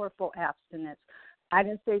powerful abstinence. I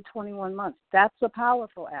didn't say 21 months. That's a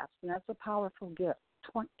powerful abstinence. That's a powerful gift.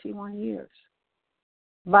 21 years.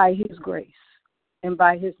 By His grace and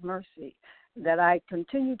by His mercy that I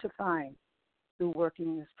continue to find through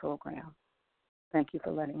working this program. Thank you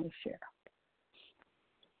for letting me share.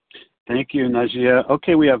 Thank you, Najia.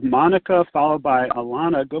 Okay, we have Monica followed by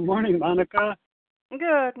Alana. Good morning, Monica.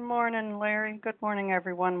 Good morning, Larry. Good morning,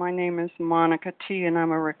 everyone. My name is Monica T., and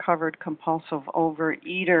I'm a recovered compulsive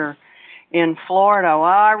overeater in Florida. Well,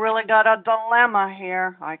 I really got a dilemma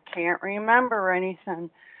here. I can't remember anything.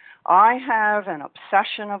 I have an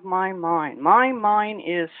obsession of my mind. My mind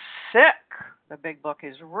is sick. The big book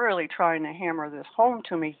is really trying to hammer this home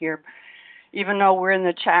to me here. Even though we're in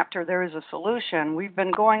the chapter, there is a solution. We've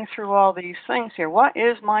been going through all these things here. What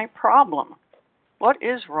is my problem? What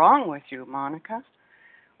is wrong with you, Monica?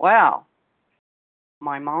 Well,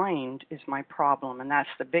 my mind is my problem, and that's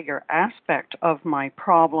the bigger aspect of my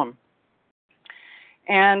problem.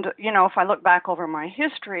 And, if I look back over my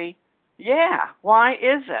history, why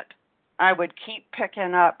is it I would keep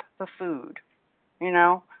picking up the food?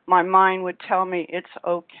 My mind would tell me it's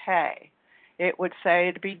okay. It would say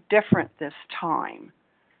it'd be different this time.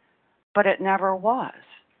 But it never was.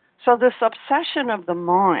 So this obsession of the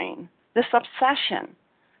mind, this obsession,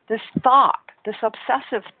 this thought, this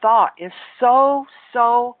obsessive thought is so,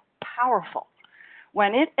 so powerful.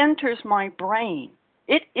 When it enters my brain,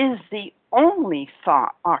 it is the only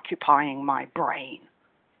thought occupying my brain.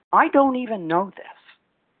 I don't even know this.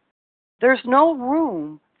 There's no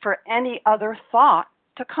room for any other thought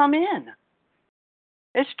to come in.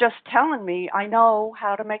 It's just telling me I know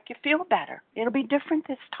how to make you feel better. It'll be different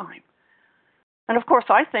this time. And of course,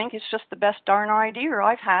 I think it's just the best darn idea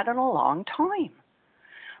I've had in a long time.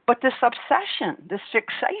 But this obsession, this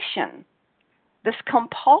fixation, this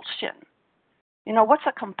compulsion, what's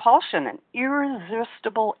a compulsion? An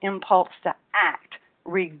irresistible impulse to act,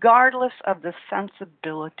 regardless of the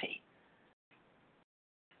sensibility.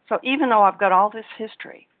 So even though I've got all this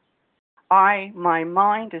history, my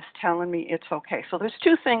mind is telling me it's okay. So there's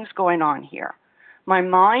two things going on here. My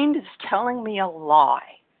mind is telling me a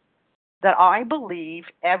lie that I believe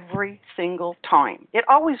every single time. It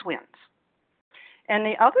always wins. And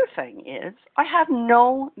the other thing is I have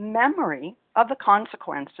no memory of the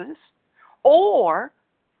consequences or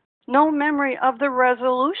no memory of the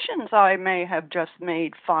resolutions I may have just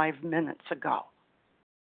made 5 minutes ago.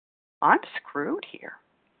 I'm screwed here.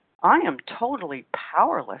 I am totally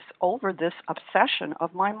powerless over this obsession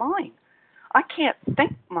of my mind. I can't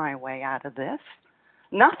think my way out of this.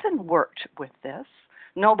 Nothing worked with this.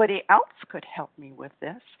 Nobody else could help me with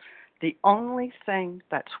this. The only thing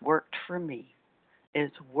that's worked for me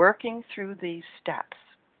is working through these steps,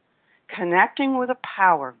 connecting with a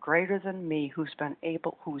power greater than me who's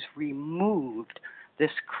removed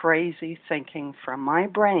this crazy thinking from my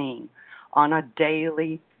brain on a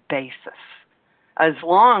daily basis. As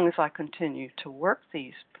long as I continue to work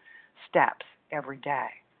these steps every day.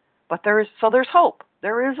 But there's hope.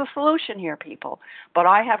 There is a solution here, people. But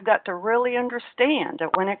I have got to really understand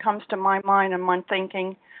that when it comes to my mind and my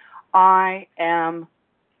thinking, I am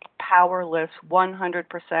powerless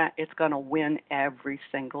 100%. It's going to win every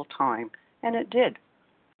single time. And it did.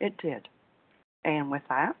 It did. And with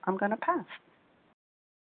that, I'm going to pass.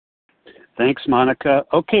 Thanks, Monica.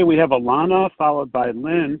 Okay, we have Alana followed by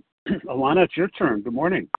Lynn. Alana, it's your turn. Good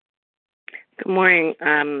morning. Good morning.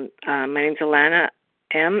 My name's Alana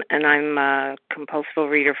M., and I'm a compulsive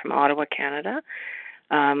reader from Ottawa, Canada.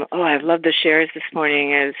 I've loved the shares this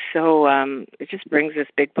morning. It just brings this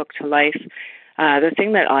big book to life. The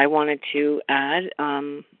thing that I wanted to add,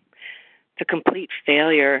 the complete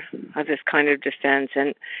failure of this kind of defense.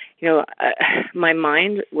 And, my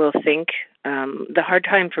mind will think the hard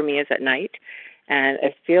time for me is at night, and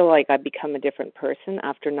I feel like I become a different person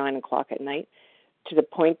after 9 o'clock at night, to the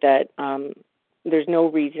point that there's no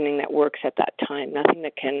reasoning that works at that time. Nothing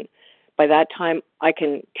that can. By that time, I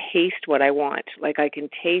can taste what I want. Like, I can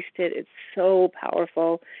taste it. It's so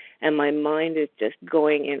powerful, and my mind is just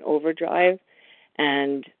going in overdrive.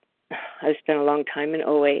 And I've spent a long time in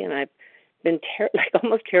OA, and I've been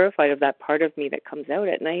almost terrified of that part of me that comes out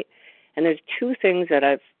at night. And there's three things.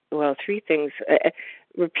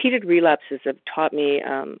 Repeated relapses have taught me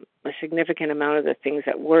a significant amount of the things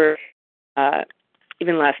that work.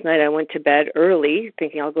 Even last night, I went to bed early,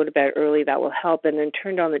 thinking I'll go to bed early, that will help, and then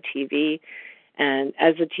turned on the TV. And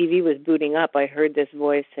as the TV was booting up, I heard this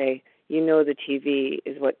voice say, the TV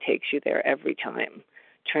is what takes you there every time.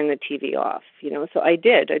 Turn the TV off, So I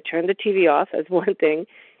did. I turned the TV off as one thing.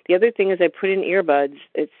 The other thing is I put in earbuds.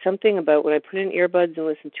 It's something about when I put in earbuds and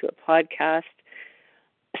listen to a podcast,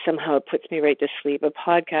 somehow it puts me right to sleep. A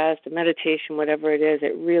podcast, a meditation, whatever it is,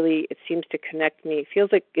 it seems to connect me. It feels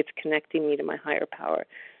like it's connecting me to my higher power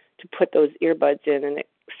to put those earbuds in, and it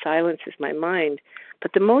silences my mind.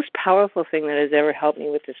 But the most powerful thing that has ever helped me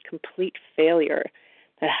with this complete failure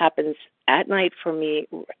that happens at night for me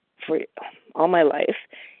for all my life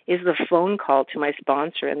is the phone call to my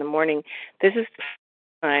sponsor in the morning. This is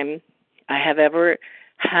the time I have ever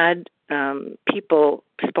had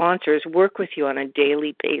sponsors work with you on a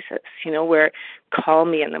daily basis, where call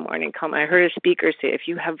me in the morning. I heard a speaker say, if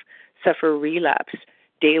you suffer relapse,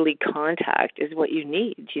 daily contact is what you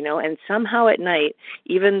need, and somehow at night,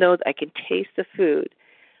 even though I can taste the food,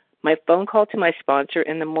 my phone call to my sponsor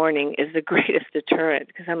in the morning is the greatest deterrent,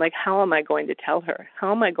 because I'm like, how am I going to tell her?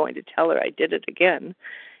 How am I going to tell her I did it again?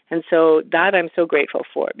 And so that I'm so grateful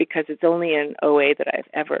for, because it's only in OA that I've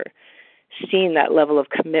ever seen that level of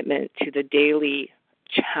commitment to the daily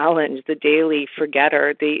challenge, the daily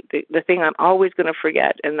forgetter, the thing I'm always going to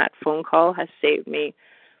forget, and that phone call has saved me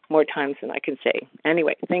more times than I can say.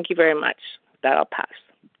 Anyway, thank you very much. That I'll pass.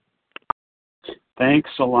 Thanks,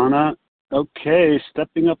 Alana. Okay,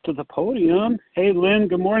 stepping up to the podium. Hey, Lynn,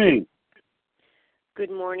 good morning.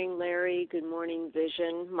 Good morning, Larry. Good morning,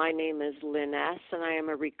 Vision. My name is Lynn S., and I am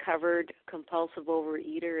a recovered compulsive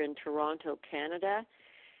overeater in Toronto, Canada.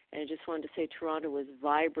 And I just wanted to say Toronto was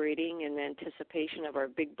vibrating in anticipation of our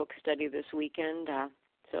big book study this weekend.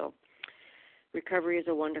 So recovery is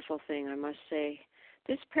a wonderful thing, I must say.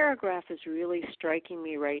 This paragraph is really striking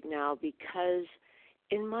me right now because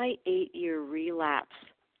in my 8-year relapse,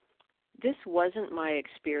 this wasn't my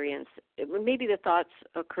experience. Maybe the thoughts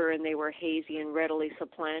occur and they were hazy and readily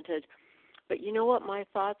supplanted. But you know what my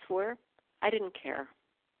thoughts were? I didn't care.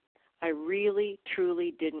 I really,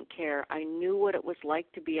 truly didn't care. I knew what it was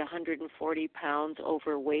like to be 140 pounds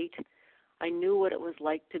overweight. I knew what it was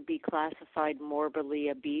like to be classified morbidly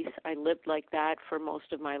obese. I lived like that for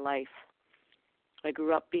most of my life. I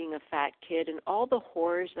grew up being a fat kid, and all the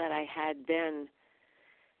horrors that I had then,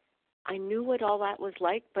 I knew what all that was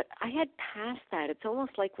like, but I had passed that. It's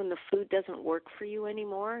almost like when the food doesn't work for you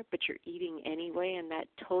anymore, but you're eating anyway, and that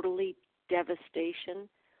totally devastation.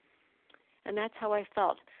 And that's how I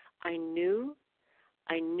felt. I knew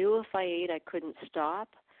if I ate, I couldn't stop.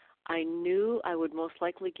 I knew I would most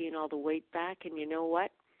likely gain all the weight back, and you know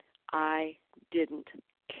what? I didn't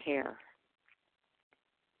care.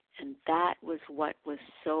 And that was what was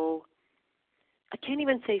so, I can't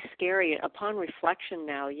even say scary. Upon reflection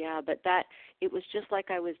now, yeah, but that, it was just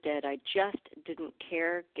like I was dead. I just didn't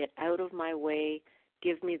care. Get out of my way.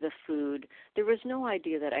 Give me the food. There was no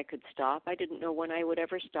idea that I could stop. I didn't know when I would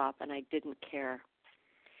ever stop, and I didn't care.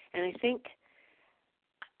 And I think,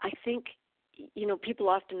 people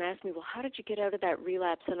often ask me, well, how did you get out of that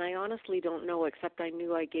relapse? And I honestly don't know, except I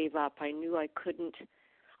knew I gave up. I knew I couldn't.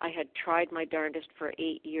 I had tried my darndest for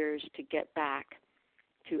 8 years to get back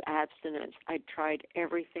to abstinence. I'd tried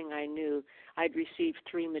everything I knew. I'd received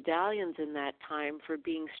 3 medallions in that time for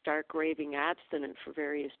being stark raving abstinent for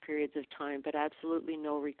various periods of time, but absolutely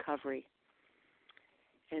no recovery.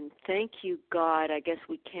 And thank you, God. I guess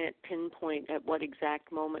we can't pinpoint at what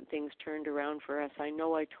exact moment things turned around for us. I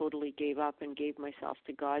know I totally gave up and gave myself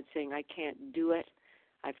to God, saying, I can't do it.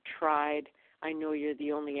 I've tried. I know you're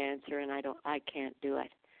the only answer, and I can't do it.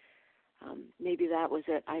 Maybe that was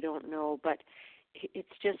it. I don't know. But it's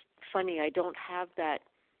just funny. I don't have that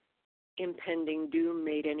impending doom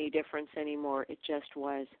made any difference anymore. It just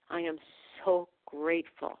was. I am so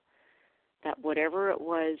grateful that whatever it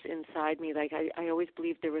was inside me, like I always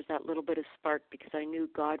believed there was that little bit of spark, because I knew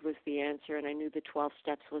God was the answer and I knew the 12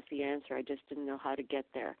 steps was the answer. I just didn't know how to get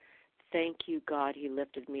there. Thank you, God. He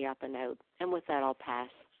lifted me up and out. And with that, I'll pass.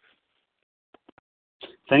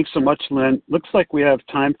 Thanks so much, Lynn. Looks like we have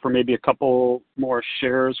time for maybe a couple more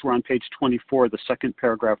shares. We're on page 24, the second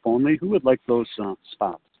paragraph only. Who would like those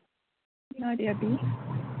spots? Nadia B.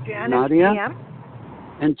 Janice, Nadia? PM.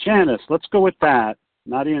 And Janice. Let's go with that.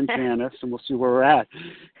 Nadia and Janice, and we'll see where we're at.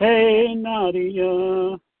 Hey,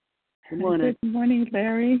 Nadia. Good morning. Good morning,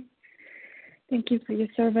 Larry. Thank you for your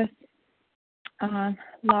service.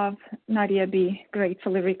 Love, Nadia B.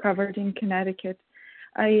 Gratefully recovered in Connecticut.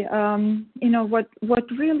 What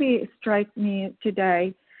really strikes me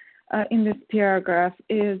today in this paragraph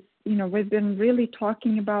is, we've been really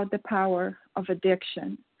talking about the power of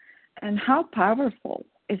addiction and how powerful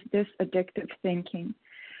is this addictive thinking.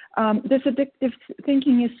 This addictive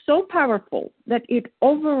thinking is so powerful that it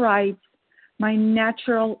overrides my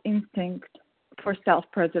natural instinct for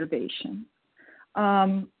self-preservation.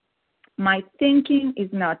 My thinking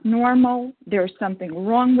is not normal. There's something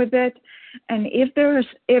wrong with it, and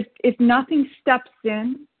if nothing steps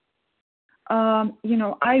in,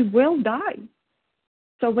 I will die.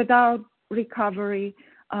 So without recovery,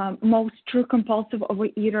 most true compulsive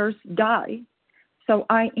overeaters die. So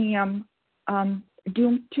I am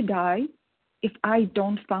doomed to die if I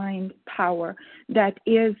don't find power that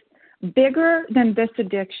is bigger than this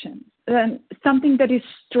addiction, than something that is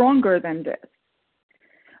stronger than this.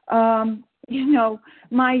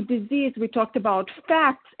 My disease, we talked about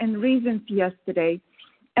facts and reasons yesterday.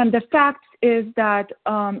 And the facts is that,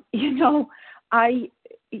 I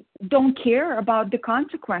don't care about the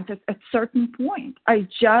consequences at certain point. I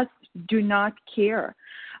just do not care.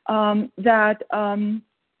 That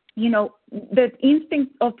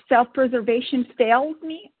instinct of self-preservation fails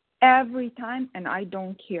me every time, and I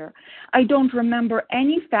don't care. I don't remember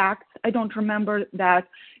any facts. I don't remember that,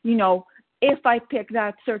 if I pick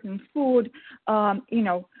that certain food,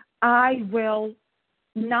 I will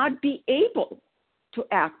not be able to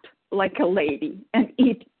act like a lady and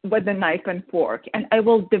eat with a knife and fork, and I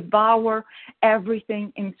will devour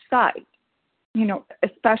everything in sight,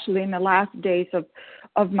 especially in the last days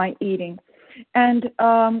of my eating. And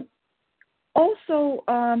also,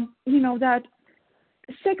 that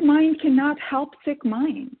sick mind cannot help sick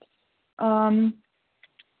mind.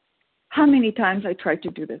 How many times I tried to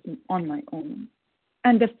do this on my own,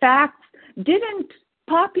 and the facts didn't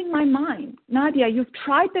pop in my mind. Nadia, you've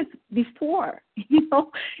tried this before. You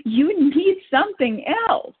need something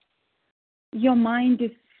else. Your mind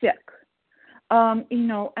is sick.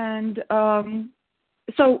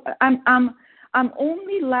 So I'm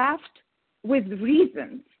only left with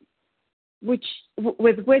reasons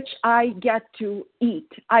with which I get to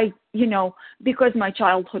eat. Because my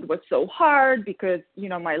childhood was so hard, because,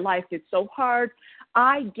 my life is so hard,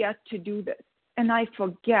 I get to do this. And I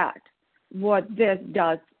forget what this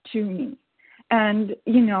does to me. And,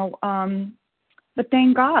 but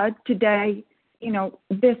thank God today,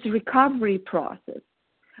 this recovery process,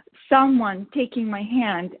 someone taking my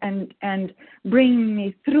hand and bringing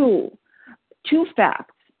me through two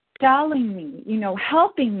facts, telling me,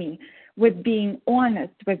 helping me with being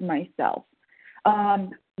honest with myself,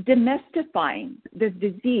 demystifying this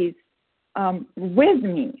disease with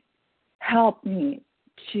me, helped me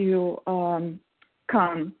to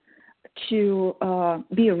come to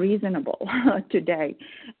be reasonable today,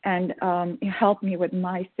 and help me with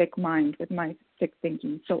my sick mind, with my sick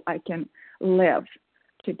thinking, so I can live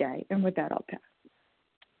today. And with that, I'll pass.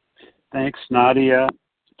 Thanks, Nadia.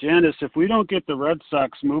 Janice, if we don't get the Red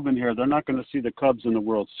Sox moving here, they're not going to see the Cubs in the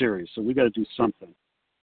World Series, so we got to do something.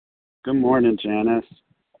 Good morning, Janice.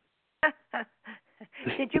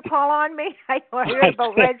 Did you call on me? I heard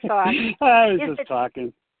about Red Sox. I was just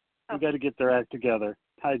talking. We got to get their act together.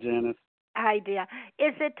 Hi, Janice. Hi, dear.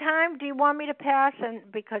 Is it time? Do you want me to pass? And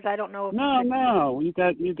because I don't know if No, you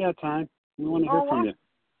got time. We want to hear from you.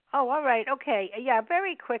 Oh, all right. Okay. Yeah,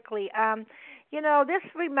 very quickly. This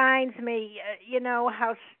reminds me,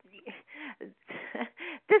 how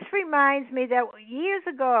this reminds me that years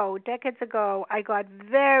ago, decades ago, I got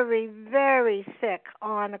very, very sick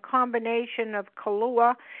on a combination of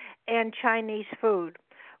Kahlua and Chinese food.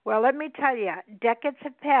 Well, let me tell you, decades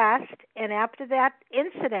have passed, and after that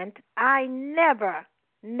incident, I never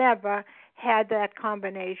had that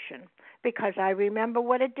combination, because I remember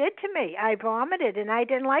what it did to me. I vomited, and I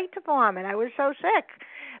didn't like to vomit. I was so sick.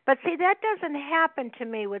 But see, that doesn't happen to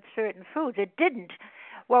me with certain foods. It didn't.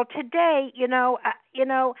 Well, today,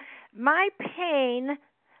 my pain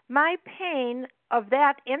of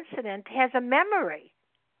that incident has a memory,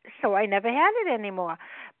 so I never had it anymore.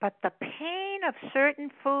 But the pain of certain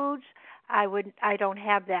foods, I don't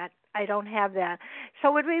have that. I don't have that.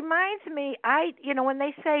 So it reminds me, when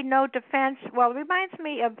they say no defense, well, it reminds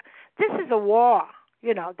me of, this is a war.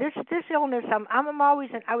 this illness. I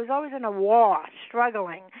was always in a war,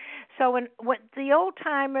 struggling. So when the old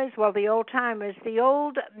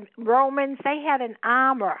Romans, they had an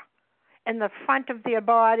armor in the front of their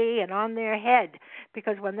body and on their head,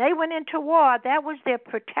 because when they went into war, that was their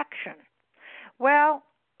protection. Well,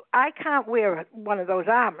 I can't wear one of those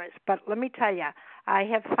armors, but let me tell you, I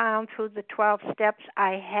have found through the 12 steps,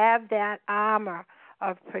 I have that armor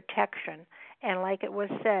of protection. And like it was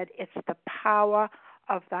said, it's the power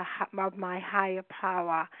of my higher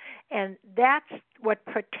power. And that's what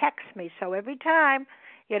protects me. So every time,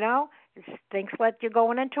 things like you're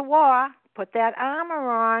going into war, put that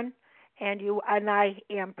armor on, and I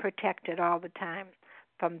am protected all the time.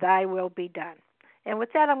 From thy will be done. And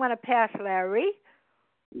with that, I'm going to pass, Larry.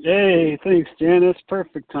 Hey, thanks, Janice.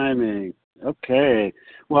 Perfect timing. Okay.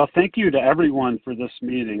 Well, thank you to everyone for this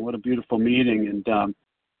meeting. What a beautiful meeting. And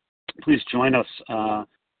please join us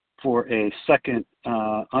for a second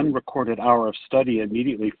unrecorded hour of study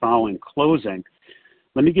immediately following closing.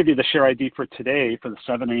 Let me give you the share ID for today for the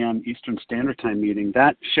 7 a.m. Eastern Standard Time meeting.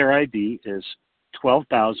 That share ID is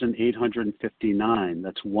 12,859.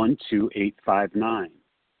 That's 12859.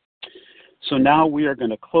 So now we are going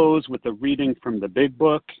to close with a reading from the Big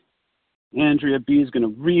Book. Andrea B. is going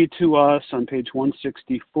to read to us on page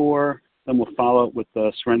 164. Then we'll follow it with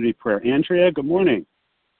the Serenity Prayer. Andrea, good morning.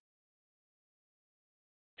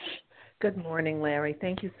 Good morning, Larry.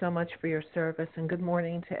 Thank you so much for your service, and good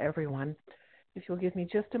morning to everyone. If you'll give me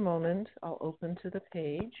just a moment, I'll open to the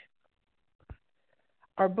page.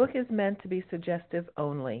 Our book is meant to be suggestive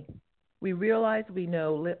only. We realize we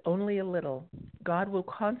know only a little. God will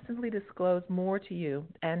constantly disclose more to you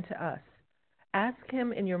and to us. Ask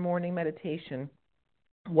Him in your morning meditation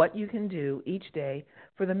what you can do each day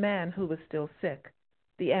for the man who was still sick.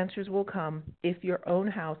 The answers will come if your own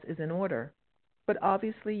house is in order. But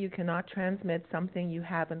obviously you cannot transmit something you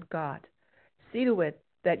haven't got. See to it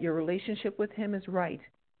that your relationship with Him is right,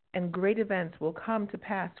 and great events will come to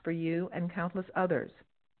pass for you and countless others.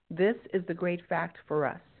 This is the great fact for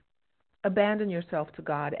us. Abandon yourself to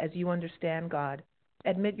God as you understand God.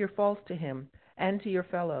 Admit your faults to Him and to your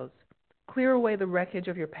fellows. Clear away the wreckage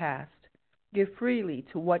of your past. Give freely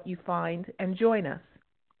to what you find and join us.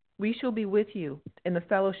 We shall be with you in the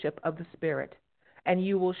fellowship of the Spirit, and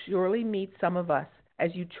you will surely meet some of us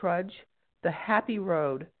as you trudge the happy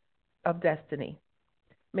road of destiny.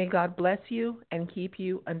 May God bless you and keep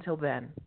you until then.